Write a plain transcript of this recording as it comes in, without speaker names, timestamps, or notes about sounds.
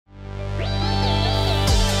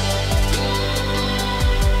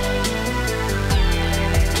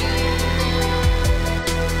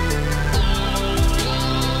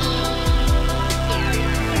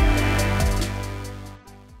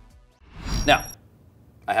Now,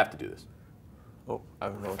 I have to do this. Oh, I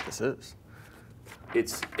don't know what this is.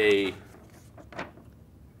 It's a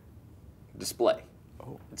display.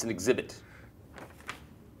 Oh. It's an exhibit.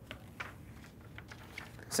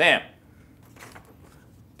 Sam,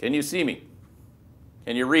 can you see me?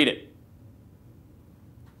 Can you read it?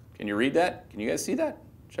 Can you read that? Can you guys see that?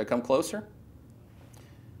 Should I come closer?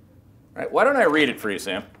 All right, why don't I read it for you,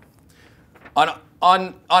 Sam? On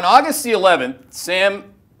August the 11th,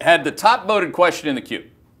 Sam had the top voted question in the queue.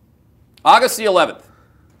 August the 11th.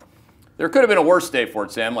 There could have been a worse day for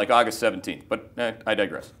it, Sam, like August 17th, but I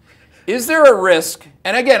digress. Is there a risk,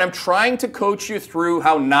 and again, I'm trying to coach you through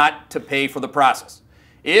how not to pay for the process.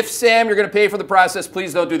 If, Sam, you're going to pay for the process,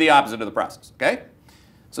 please don't do the opposite of the process, okay?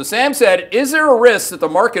 So Sam said, is there a risk that the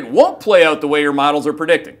market won't play out the way your models are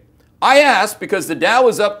predicting? I asked because the Dow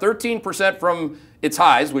is up 13% from its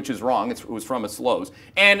highs, which is wrong. It was from its lows.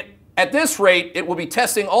 And at this rate, it will be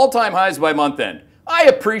testing all-time highs by month end. I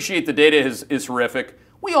appreciate the data is horrific.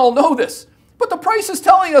 We all know this. But the price is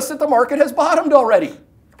telling us that the market has bottomed already.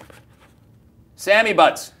 Sammy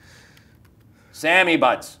Butts. Sammy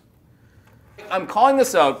Butts. I'm calling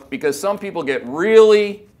this out because some people get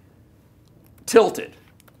really tilted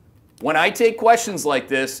when I take questions like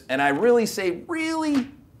this and I really say, really?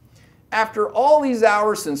 After all these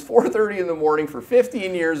hours since 4:30 in the morning for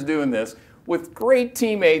 15 years doing this with great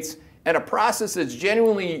teammates and a process that's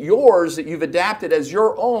genuinely yours that you've adapted as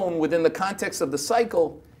your own within the context of the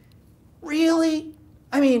cycle, really?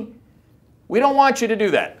 I mean, we don't want you to do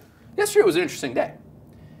that. Yesterday was an interesting day.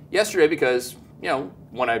 Yesterday because, you know,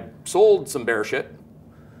 when I sold some bear shit,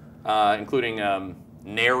 including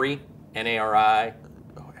Nary, N-A-R-I,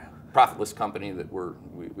 profitless company that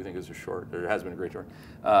we think is a short, or has been a great short.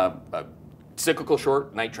 A cyclical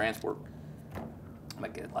short, night transport. I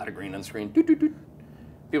might get a lot of green on the screen. Doot, doot, doot.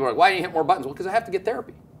 People are like, why do you hit more buttons? Well, because I have to get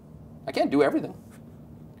therapy. I can't do everything.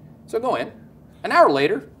 So I go in. An hour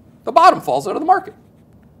later, the bottom falls out of the market.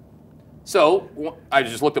 So I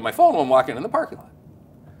just looked at my phone when I'm walking in the parking lot.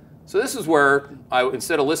 So this is where,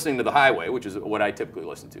 instead of listening to the highway, which is what I typically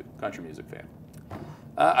listen to, country music fan,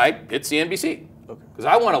 I hit CNBC. Because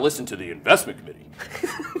I want to listen to the investment committee.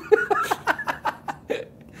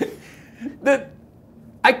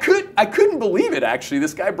 I couldn't believe it, actually.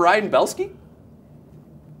 This guy, Brian Belsky.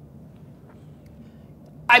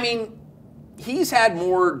 I mean, he's had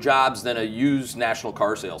more jobs than a used national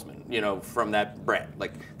car salesman, you know, from that brand.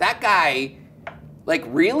 Like, that guy, like,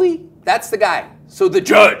 really? That's the guy. So the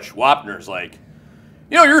judge, Wapner's like,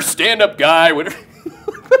 you know, you're a stand-up guy.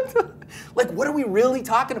 Like, what are we really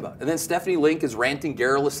talking about? And then Stephanie Link is ranting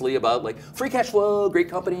garrulously about, like, free cash flow, great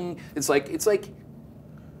company. It's like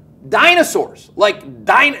dinosaurs. Like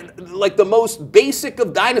the most basic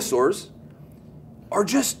of dinosaurs are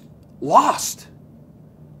just lost.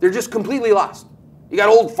 They're just completely lost. You got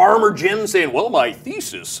old Farmer Jim saying, well, my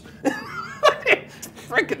thesis.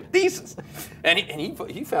 Freaking thesis. And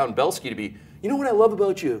he found Belsky to be, you know what I love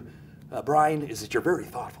about you, Brian, is that you're very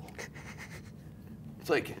thoughtful. It's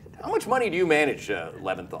like, how much money do you manage,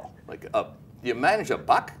 Leventhal? Like, do you manage $1?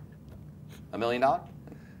 $1 million?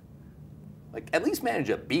 Like, at least manage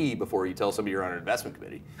a B before you tell somebody you're on an investment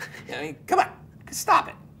committee. You know, I mean, come on, stop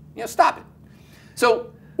it. You know, stop it.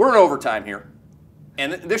 So we're in overtime here,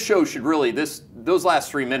 and this show should really, those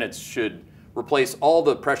last 3 minutes should replace all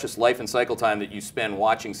the precious life and cycle time that you spend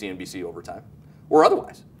watching CNBC overtime, or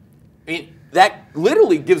otherwise. I mean, that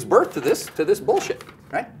literally gives birth to this bullshit,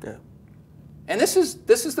 right? Yeah. And this is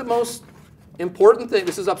the most important thing.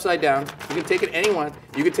 This is upside down. You can take it anyone.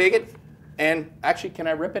 You can take it, and actually, can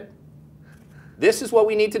I rip it? This is what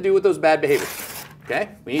we need to do with those bad behaviors. Okay?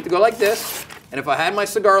 We need to go like this. And if I had my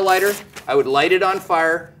cigar lighter, I would light it on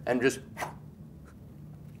fire and just.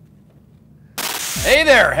 Hey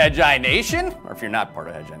there, Hedgeye Nation, or if you're not part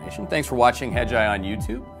of Hedgeye Nation, thanks for watching Hedgeye on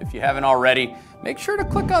YouTube. If you haven't already, make sure to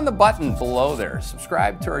click on the button below there.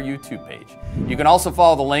 Subscribe to our YouTube page. You can also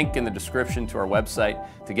follow the link in the description to our website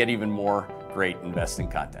to get even more great investing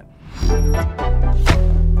content.